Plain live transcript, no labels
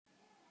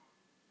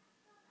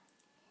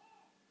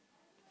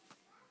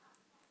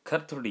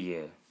கர்த்தருடைய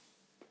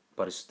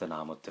பரிசுத்த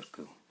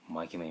நாமத்திற்கு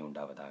மகிமை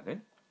உண்டாவதாக.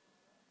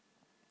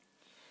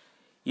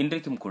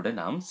 இன்றைக்கும் கூட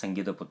நாம்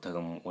சங்கீத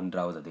புத்தகம்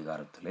 1வது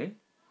அதிகாரத்திலே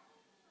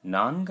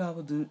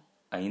 4வது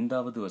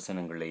 5வது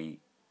வசனங்களை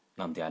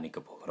நாம் தியானிக்க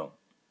போகிறோம்.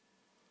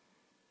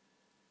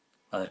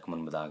 அதற்கு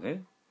முன்பதாக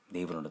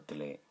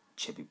தேவனிடத்திலே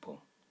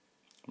ஜெபிப்போம்.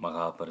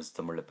 மகா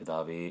பரிசுத்தமுள்ள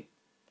பிதாவே,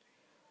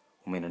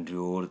 உம்மை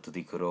நன்றியோடு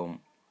துதிக்கிறோம்.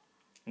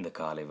 இந்த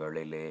காலை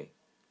வேளையிலே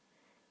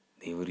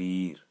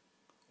தேவரீர்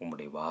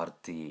உம்முடைய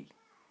வார்த்தையை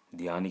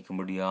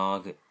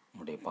தியானிக்கும்படியாக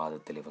உம்முடைய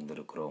பாதத்திலே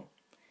வந்திருக்கிறோம்.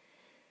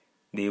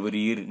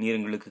 தேவரீர் நீர்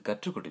எங்களுக்கு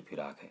கற்றுக்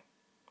கொடுப்பீராக.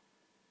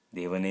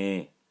 தேவனே,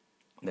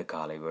 இந்த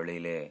காலை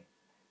வேளையிலே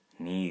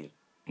நீர்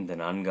இந்த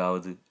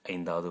 4வது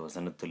 5வது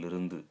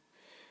வசனத்திலிருந்து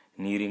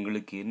நீர்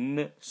எங்களுக்கு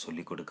என்ன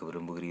சொல்லிக் கொடுக்க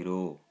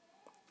விரும்புகிறீரோ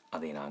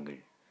அதை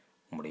நாங்கள்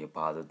உம்முடைய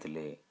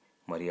பாதத்திலே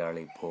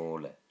மரியாளை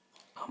போல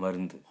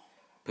அமர்ந்து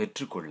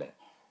பெற்றுக்கொள்ள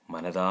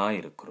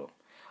மனதாயிருக்கிறோம்.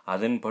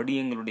 அதன்படி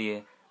எங்களுடைய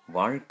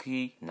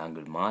வாழ்க்கையை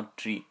நாங்கள்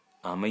மாற்றி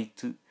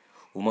அமைத்து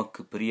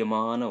உமக்கு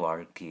பிரியமான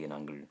வாழ்க்கையை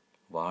நாங்கள்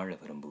வாழ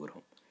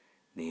விரும்புகிறோம்.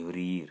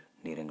 தேவரீர்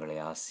நீர் எங்களை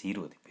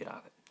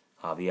ஆசீர்வதிப்பீராக.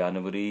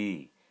 ஆவியானவரே,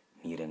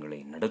 நீர் எங்களை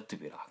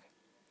நடத்துவீராக.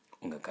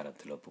 உங்க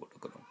கரத்தில் ஒப்பு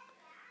கொடுக்கிறோம்.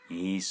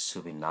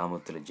 இயேசுவின்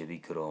நாமத்தில்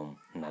ஜெபிக்கிறோம்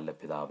நல்ல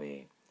பிதாவே,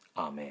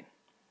 ஆமேன்.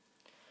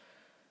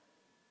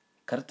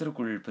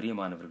 கர்த்தருக்குள்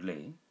பிரியமானவர்களே,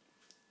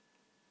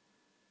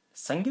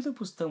 சங்கீத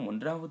புஸ்தகம்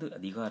 1வது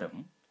அதிகாரம்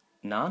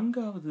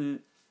 4வது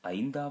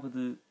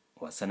 5வது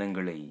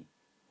வசனங்களை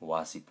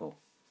வாசிப்போம்.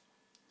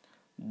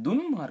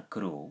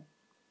 துன்மார்க்கரோ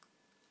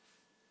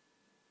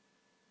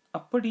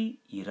அப்படி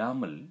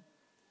இராமல்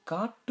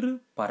காற்று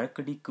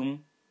பறக்கடிக்கும்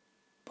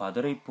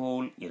பதரை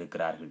போல்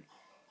இருக்கிறார்கள்.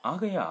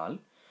 ஆகையால்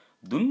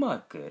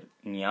துன்மார்க்கர்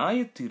நியாய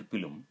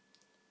தீர்ப்பிலும்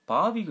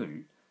பாவிகள்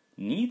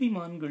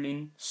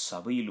நீதிமான்களின்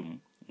சபையிலும்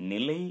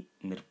நிலை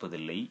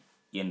நிற்பதில்லை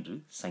என்று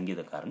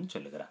சங்கீதக்காரன்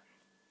சொல்லுகிறார்.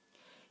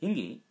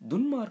 இங்கே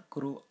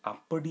துன்மார்க்கரோ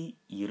அப்படி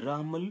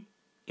இராமல்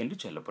என்று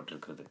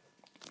சொல்லப்பட்டிருக்கிறது.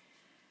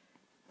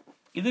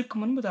 இதற்கு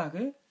முன்பதாக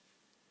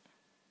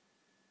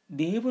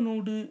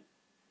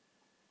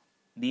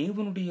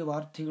தேவனுடைய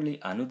வார்த்தைகளை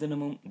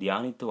அனுதினமும்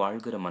தியானித்து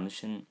வாழ்கிற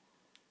மனுஷன்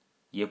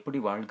எப்படி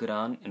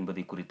வாழ்கிறான்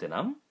என்பதை குறித்து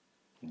நாம்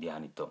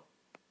தியானித்தோம்.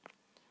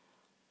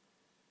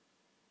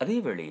 அதே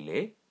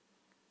வேளையிலே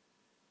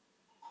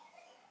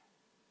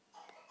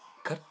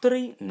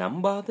கர்த்தரை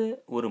நம்பாத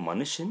ஒரு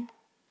மனுஷன்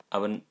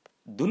அவன்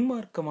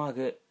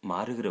துன்மார்க்கமாக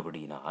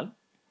மாறுகிறபடியினால்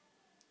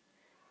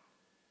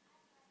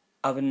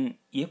அவன்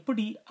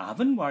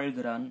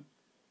வாழ்கிறான்,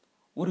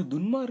 ஒரு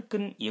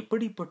துன்மார்க்கன்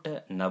எப்படிப்பட்ட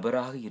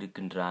நபராக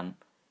இருக்கின்றான்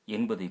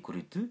என்பதை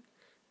குறித்து,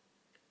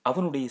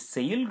 அவனுடைய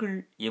செயல்கள்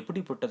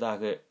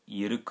எப்படிப்பட்டதாக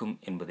இருக்கும்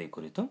என்பதை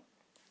குறித்தும்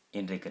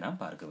இன்றைக்கு நாம்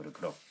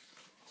பார்க்கவிருக்கிறோம்.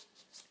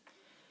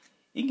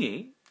 இங்கே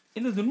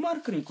இந்த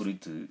துன்மார்க்கரை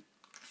குறித்து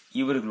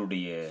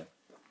இவர்களுடைய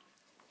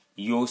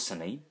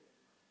யோசனை,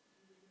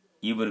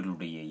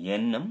 இவர்களுடைய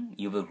எண்ணம்,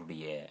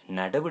 இவர்களுடைய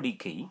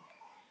நடவடிக்கை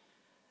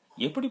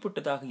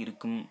எப்படிப்பட்டதாக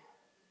இருக்கும்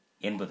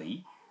என்பதை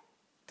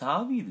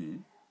தாவீது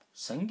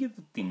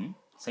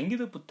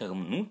சங்கீத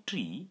புத்தகம்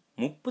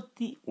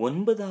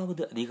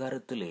 139வது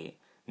அதிகாரத்திலே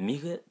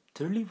மிக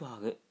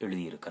தெளிவாக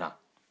எழுதியிருக்கிறான்.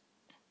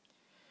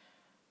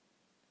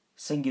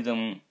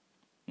 சங்கீதம்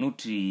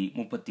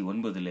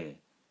 139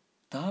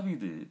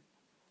 தாவீது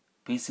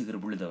பேசுகிற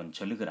பொழுது அவன்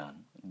சொல்லுகிறான்,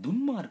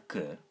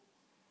 துன்மார்க்கர்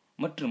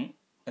மற்றும்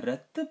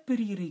இரத்தப்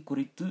பிரியரை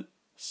குறித்து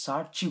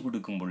சாட்சி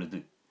கொடுக்கும்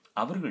பொழுது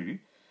அவர்கள்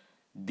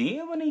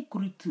தேவனை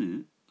குறித்து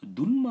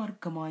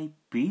துன்மார்க்கமாய்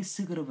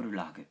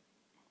பேசுகிறவர்களாக,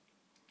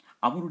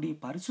 அவருடைய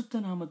பரிசுத்த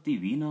நாமத்தை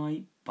வீணாய்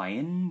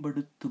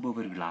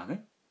பயன்படுத்துபவர்களாக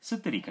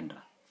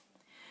சித்தரிக்கின்றார்.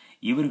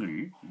 இவர்கள்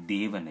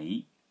தேவனை,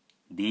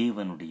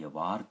 தேவனுடைய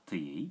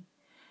வார்த்தையை,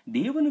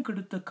 தேவனுக்கு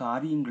அடுத்த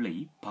காரியங்களை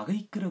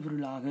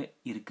பகைக்கிறவர்களாக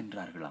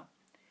இருக்கின்றார்களாம்.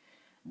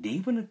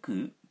 தேவனுக்கு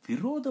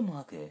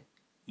விரோதமாக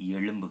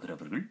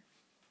எழும்புகிறவர்கள்.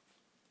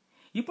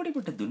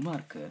 இப்படிப்பட்ட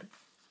துன்மார்க்கர்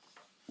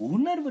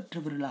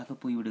உணர்வற்றவர்களாக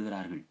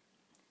போய்விடுகிறார்கள்.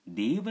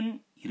 தேவன்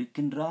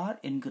இருக்கின்றார்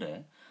என்கிற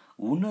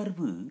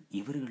உணர்வு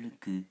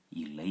இவர்களுக்கு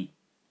இல்லை.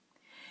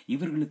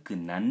 இவர்களுக்கு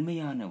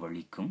நன்மையான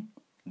வழிக்கும்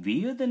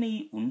வேதனை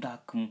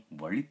உண்டாக்கும்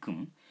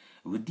வழிக்கும்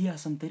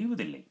வித்தியாசம்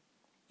தெரிவதில்லை.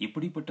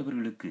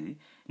 இப்படிப்பட்டவர்களுக்கு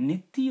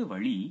நித்திய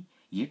வழி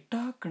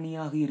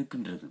எட்டாக்கணியாக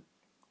இருக்கின்றது.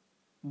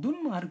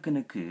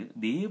 துன்மார்க்கனுக்கு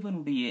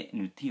தேவனுடைய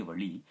நித்திய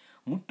வழி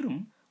முற்றும்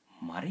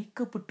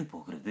மறைக்கப்பட்டு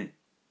போகிறது.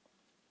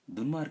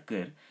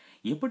 துன்மார்க்கர்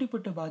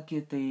எப்படிப்பட்ட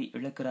பாக்கியத்தை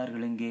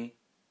இழக்கிறார்கள்? எங்கே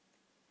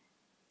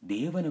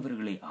தேவன்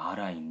அவர்களை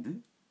ஆராய்ந்து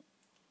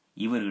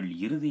இவர்கள்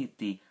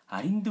இருதயத்தை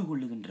அறிந்து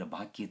கொள்ளுகின்ற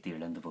பாக்கியத்தை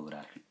இழந்து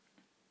போகிறார்கள்.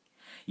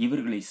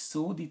 இவர்களை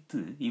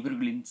சோதித்து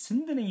இவர்களின்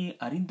சிந்தனையை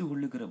அறிந்து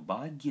கொள்ளுகிற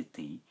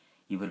பாக்கியத்தை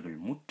இவர்கள்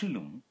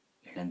முற்றிலும்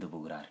இழந்து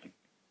போகிறார்கள்.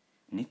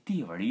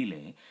 நித்திய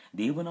வழியிலே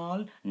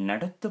தேவனால்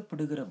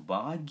நடத்தப்படுகிற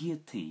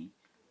பாக்கியத்தை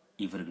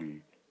இவர்கள்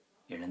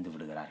இழந்து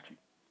விடுகிறார்கள்.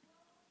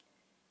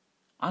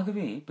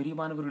 ஆகவே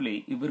பிரியமானவர்களே,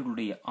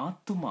 இவர்களுடைய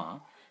ஆத்துமா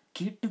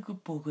கேட்டுக்கு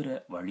போகிற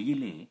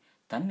வழியிலே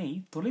தன்னை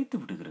தொலைத்து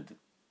விடுகிறது.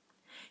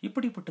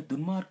 இப்படிப்பட்ட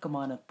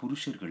துன்மார்க்கமான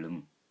புருஷர்களும்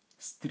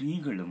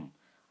ஸ்திரீகளும்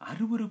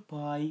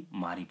அருவருப்பாய்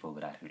மாறி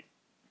போகிறார்கள்.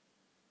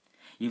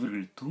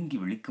 இவர்கள் தூங்கி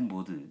விழிக்கும்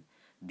போது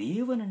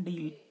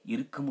தேவனண்டையில்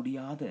இருக்க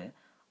முடியாத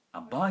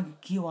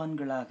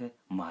அபாக்கியவான்களாக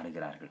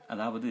மாறுகிறார்கள்.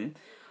 அதாவது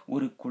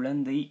ஒரு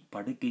குழந்தை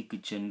படுக்கைக்கு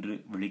சென்று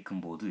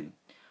விழிக்கும் போது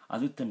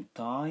அது தன்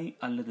தாய்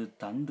அல்லது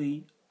தந்தை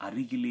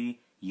அருகிலே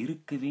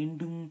இருக்க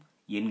வேண்டும்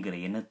என்கிற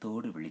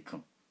எண்ணத்தோடு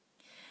விழிக்கும்.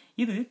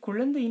 இது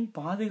குழந்தையின்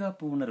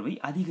பாதுகாப்பு உணர்வை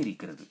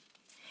அதிகரிக்கிறது.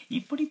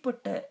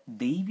 இப்படிப்பட்ட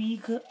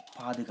தெய்வீக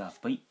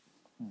பாதுகாப்பை,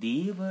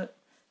 தேவ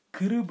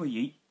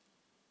கிருபையை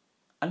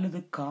அல்லது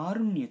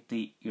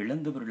காருண்யத்தை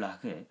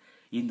இழந்தவர்களாக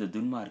இந்த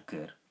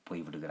துன்மார்க்கர்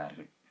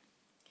போய்விடுகிறார்கள்.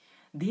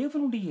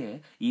 தேவனுடைய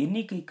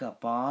எண்ணிக்கைக்கு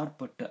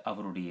அப்பாற்பட்ட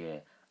அவருடைய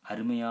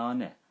அருமையான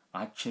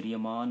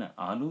ஆச்சரியமான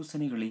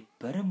ஆலோசனைகளை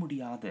பெற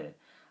முடியாத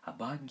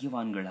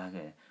அபாக்கியவான்களாக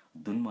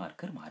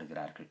துன்மார்க்கர்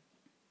மாறுகிறார்கள்.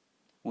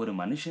 ஒரு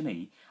மனுஷனை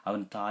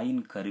அவன்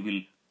தாயின்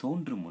கருவில்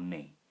தோன்றும்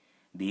முன்னே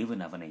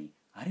தேவன் அவனை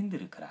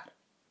அறிந்திருக்கிறார்.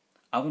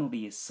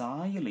 அவனுடைய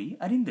சாயலை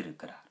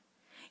அறிந்திருக்கிறார்.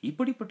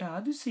 இப்படிப்பட்ட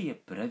அதிசய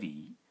பிறவி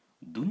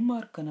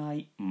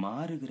துன்மார்க்கனாய்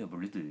மாறுகிற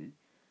பொழுது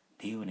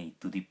தேவனை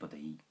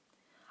துதிப்பதை,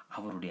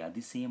 அவருடைய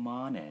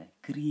அதிசயமான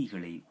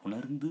கிரியைகளை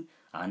உணர்ந்து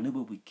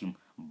அனுபவிக்கும்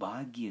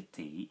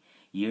பாக்கியத்தை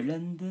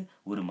இழந்த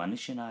ஒரு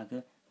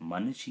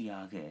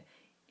மனுஷியாக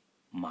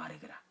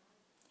மாறுகிறார்.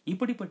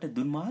 இப்படிப்பட்ட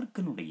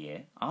துன்மார்க்கனுடைய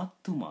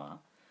ஆத்துமா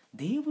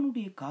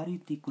தேவனுடைய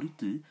காரியத்தை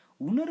குறித்து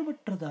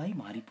உணர்வற்றதாய்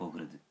மாறி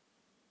போகிறது.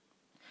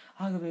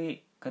 ஆகவே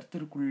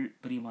கர்த்தருக்குள்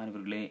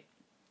பிரியமானவர்களே,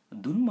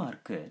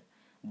 துன்மார்க்கர்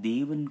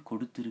தேவன்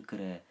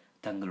கொடுத்திருக்கிற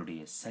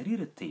தங்களுடைய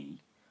சரீரத்தை,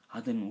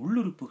 அதன்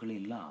உள்ளுறுப்புகளை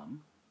எல்லாம்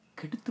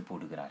கெடுத்து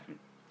போடுகிறார்கள்.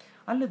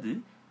 அல்லது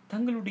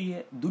தங்களுடைய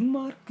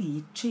துன்மார்க்க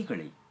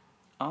இச்சைகளை,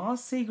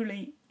 ஆசைகளை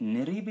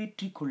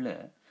நிறைவேற்றிக் கொள்ள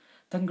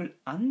தங்கள்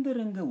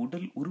அந்தரங்க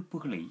உடல்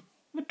உறுப்புகளை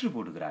விற்று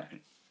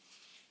போடுகிறார்கள்.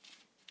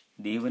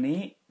 தேவனே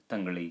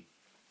தங்களை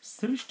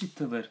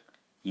சிருஷ்டித்தவர்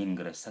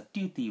என்கிற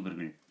சத்தியத்தை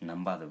இவர்கள்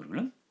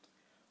நம்பாதவர்களும்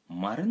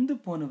மறந்து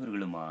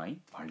போனவர்களுமாய்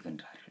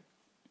வாழ்கின்றார்கள்.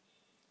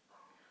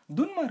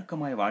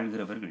 துன்மார்க்கமாய்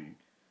வாழ்கிறவர்கள்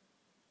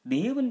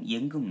தேவன்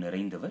எங்கும்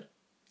நிறைந்தவர்,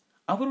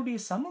 அவருடைய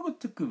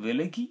சமூகத்துக்கு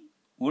விலகி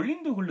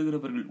ஒளிந்து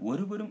கொள்ளுகிறவர்கள்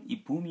ஒருவரும்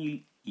இப்பூமியில்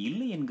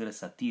இல்லை என்கிற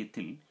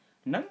சத்தியத்தில்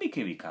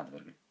நம்பிக்கை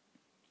வைக்காதவர்கள்.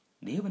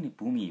 தேவன்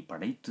இப்பூமியை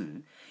படைத்து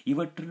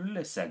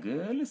இவற்றிலுள்ள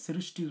சகல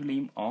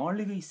சிருஷ்டிகளையும்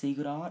ஆளுகை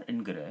செய்கிறார்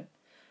என்கிற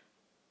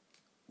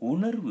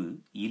உணர்வு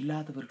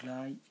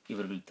இல்லாதவர்களாய்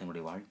இவர்கள்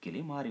தன்னுடைய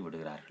வாழ்க்கையிலே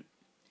மாறிவிடுகிறார்கள்.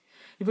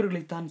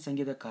 இவர்களைத்தான்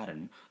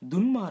சங்கீதக்காரன்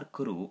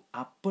துன்மார்க்கரோ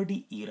அப்படி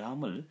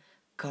இராமல்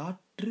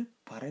காற்று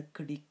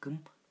பறக்கடிக்கும்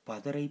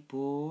பதரை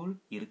போல்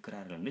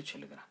இருக்கிறார்கள் என்று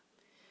சொல்லுகிறார்.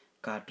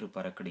 காற்று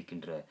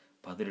பறக்கடிக்கின்ற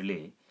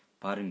பதரிலே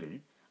பாருங்கள்,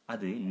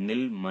 அது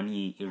நெல்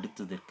மணியை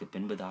எடுத்ததற்கு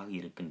பின்பதாக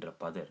இருக்கின்ற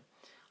பதர்.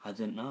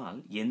 அதனால்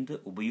எந்த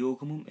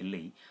உபயோகமும்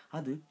இல்லை,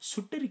 அது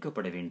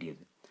சுட்டரிக்கப்பட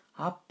வேண்டியது.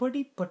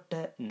 அப்படிப்பட்ட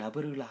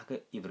நபர்களாக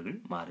இவர்கள்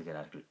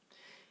மாறுகிறார்கள்.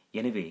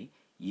 எனவே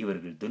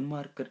இவர்கள்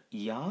துன்மார்க்கர்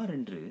யார்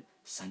என்று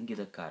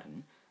சங்கீதக்காரன்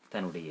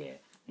தன்னுடைய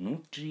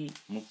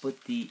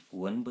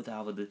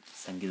 139வது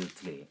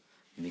சங்கீதத்திலே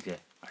மிக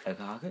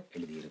அழகாக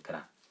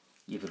எழுதியிருக்கிறான்.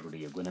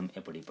 இவருடைய குணம்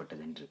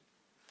எப்படிப்பட்டது என்று.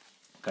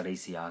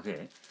 கடைசியாக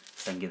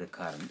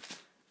சங்கீதக்காரன்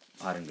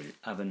பாருங்கள்,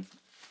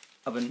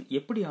 அவன்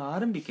எப்படி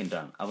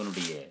ஆரம்பிக்கின்றான்.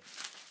 அவனுடைய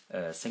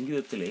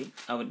சங்கீதத்திலே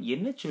அவன்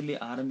என்ன சொல்லி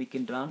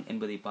ஆரம்பிக்கின்றான்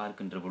என்பதை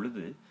பார்க்கின்ற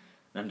பொழுது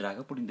நன்றாக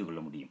புரிந்து கொள்ள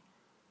முடியும்.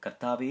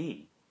 கர்த்தாவே,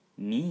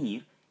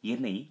 நீர்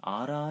என்னை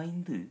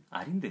ஆராய்ந்து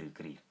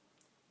அறிந்திருக்கிறீர்.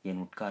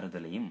 என்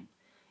உட்காருதலையும்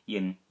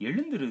என்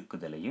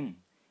எழுந்திருக்குதலையும்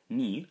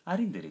நீர்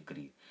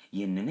அறிந்திருக்கிறீர்.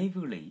 என்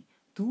நினைவுகளை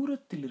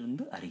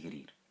தூரத்திலிருந்து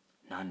அறிகிறீர்.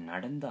 நான்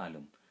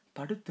நடந்தாலும்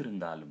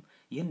படுத்திருந்தாலும்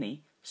என்னை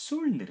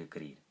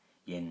சூழ்ந்திருக்கிறீர்.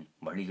 என்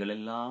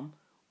வழிகளெல்லாம்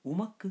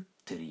உமக்கு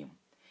தெரியும்.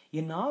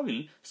 என்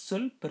நாவில்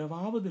சொல்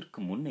பிறவாவதற்கு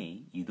முன்னே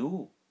இதோ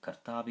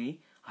கர்த்தாவே,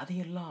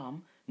 அதையெல்லாம்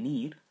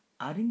நீர்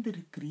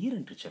அறிந்திருக்கிறீர்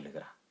என்று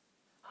சொல்லுகிறார்.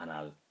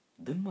 ஆனால்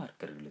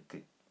துன்மார்க்கர்களுக்கு,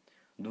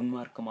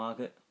 துன்மார்க்கமாக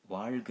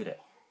வாழ்கிற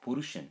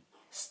புருஷன்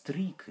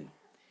ஸ்திரீக்கு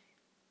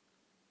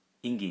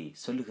இங்கே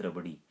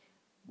சொல்லுகிறபடி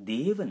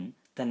தேவன்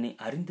தன்னை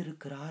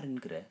அறிந்திருக்கிறார்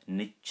என்கிற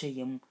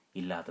நிச்சயம்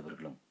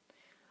இல்லாதவர்களும்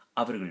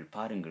அவர்கள்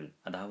பாருங்கள்,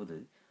 அதாவது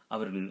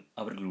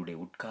அவர்களுடைய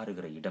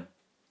உட்காருகிற இடம்,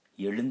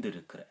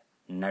 எழுந்திருக்கிற,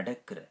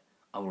 நடக்கிற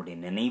அவருடைய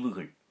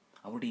நினைவுகள்,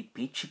 அவருடைய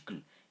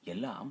பேச்சுக்கள்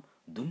எல்லாம்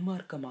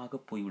துன்மார்க்கமாக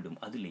போய்விடும்.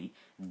 அதிலே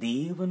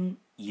தேவன்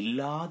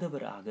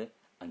இல்லாதவராக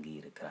அங்கே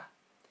இருக்கிறார்.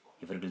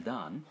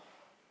 இவர்கள்தான்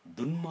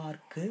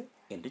துன்மார்க்க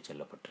என்று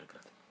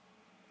சொல்லப்பட்டிருக்கிறது.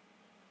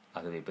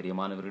 ஆகவே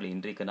பிரியமானவர்கள்,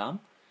 இன்றைக்கு நாம்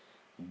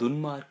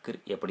துன்மார்க்கர்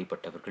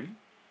எப்படிப்பட்டவர்கள்,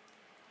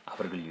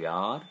 அவர்கள்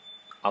யார்,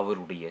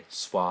 அவருடைய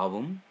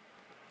சுபாவம்,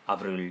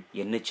 அவர்கள்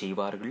என்ன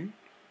செய்வார்கள்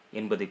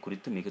என்பதை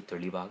குறித்து மிக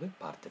தெளிவாக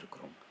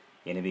பார்த்திருக்கிறோம்.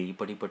 எனவே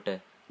இப்படிப்பட்ட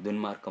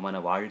துன்மார்க்கமான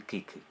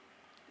வாழ்க்கைக்கு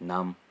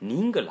நாம்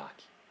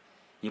நீங்களாகி,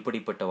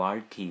 இப்படிப்பட்ட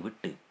வாழ்க்கையை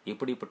விட்டு,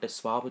 இப்படிப்பட்ட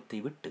சுபாவத்தை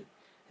விட்டு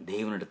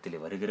தேவனிடத்திலே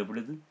வருகிற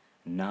பொழுது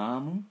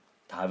நாமும்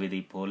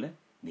தாவீதை போல,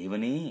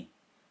 தேவனே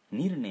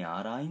நீர் என்னை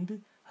ஆராய்ந்து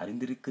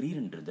அறிந்திருக்கிறீர்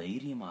என்று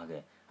தைரியமாக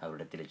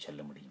அவரிடத்திலே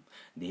சொல்ல முடியும்.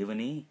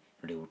 தேவனே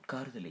என்னுடைய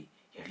உட்காருதலை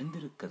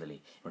அறிந்திருக்கதலை,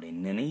 என்னுடைய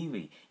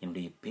நினைவை,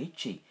 என்னுடைய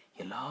பேச்சை,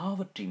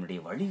 எல்லாவற்றையும்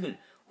என்னுடைய வழிகள்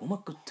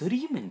உமக்கு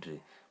தெரியும் என்று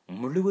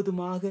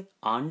முழுவதுமாக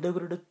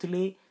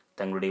ஆண்டவரிடத்திலே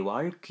தங்களுடைய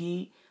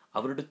வாழ்க்கையை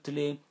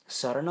அவரிடத்திலே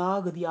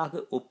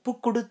சரணாகதியாக ஒப்பு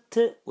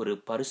கொடுத்த ஒரு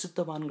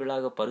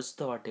பரிசுத்தவான்களாக,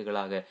 பரிசுத்த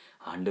வாட்டைகளாக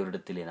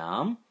ஆண்டவரிடத்திலே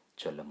நாம்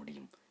சொல்ல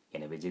முடியும்.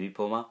 எனவே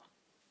ஜெபிப்போமா.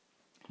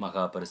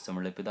 மகா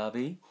பரிசுத்தமுள்ள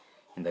பிதாவே,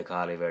 இந்த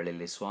காலை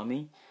வேளையிலே சுவாமி,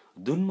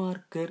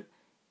 துன்மார்க்கர்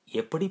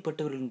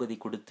எப்படிப்பட்டவர்கள் என்பதை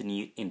கொடுத்து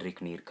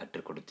இன்றைக்கு நீர்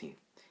கற்றுக் கொடுத்தீர்.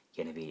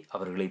 எனவே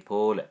அவர்களைப்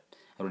போல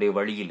அவருடைய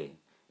வழியிலே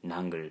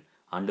நாங்கள்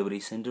ஆண்டவரை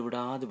சென்று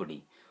விடாதபடி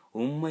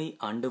உம்மை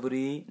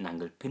ஆண்டவரே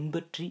நாங்கள்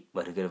பின்பற்றி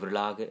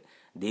வருகிறவர்களாக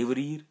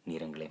தேவரீர்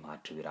நீர் எங்களை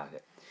மாற்றுவீராக.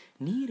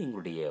 நீர்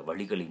எங்களுடைய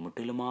வழிகளை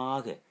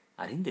முற்றிலுமாக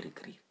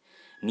அறிந்திருக்கிறீர்.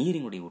 நீர்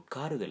எங்களுடைய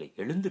உட்காருதலை,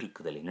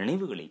 எழுந்திருக்குதலை,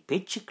 நினைவுகளை,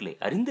 பேச்சுக்களை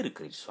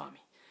அறிந்திருக்கிறீர்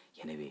சுவாமி.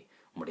 எனவே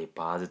உம்முடைய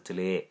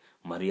பாதத்திலே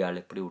மரியாள்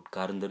எப்படி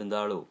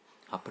உட்கார்ந்திருந்தாலோ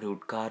அப்படி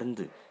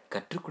உட்கார்ந்து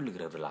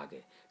கற்றுக்கொள்ளுகிறவர்களாக,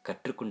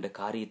 கற்றுக்கொண்ட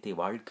காரியத்தை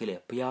வாழ்க்கையில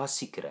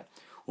அபியாசிக்கிற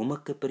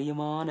உமக்கு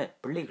பிரியமான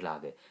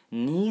பிள்ளைகளாக,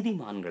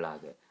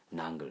 நீதிமான்களாக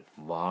நாங்கள்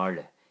வாழ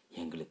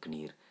எங்களுக்கு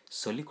நீர்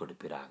சொல்லிக்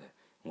கொடுப்பீராக.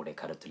 உங்களுடைய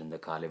கரத்தில் இந்த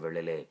காலை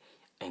வேளையிலே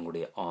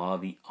எங்களுடைய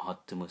ஆவி,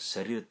 ஆத்தும,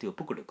 சரீரத்தை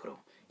ஒப்புக்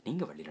கொடுக்கிறோம்.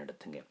 நீங்க வழி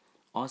நடத்துங்க,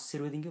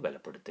 ஆசீர்வதிங்க,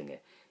 பலப்படுத்துங்க.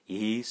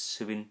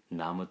 இயேசுவின்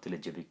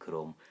நாமத்தில்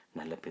ஜெபிக்கிறோம்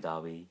நல்ல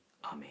பிதாவே,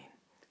 ஆமேன்.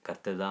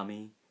 கர்த்தர் தாமே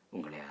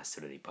உங்களை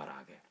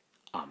ஆசீர்வதிப்பாராக.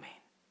 ஆமேன்.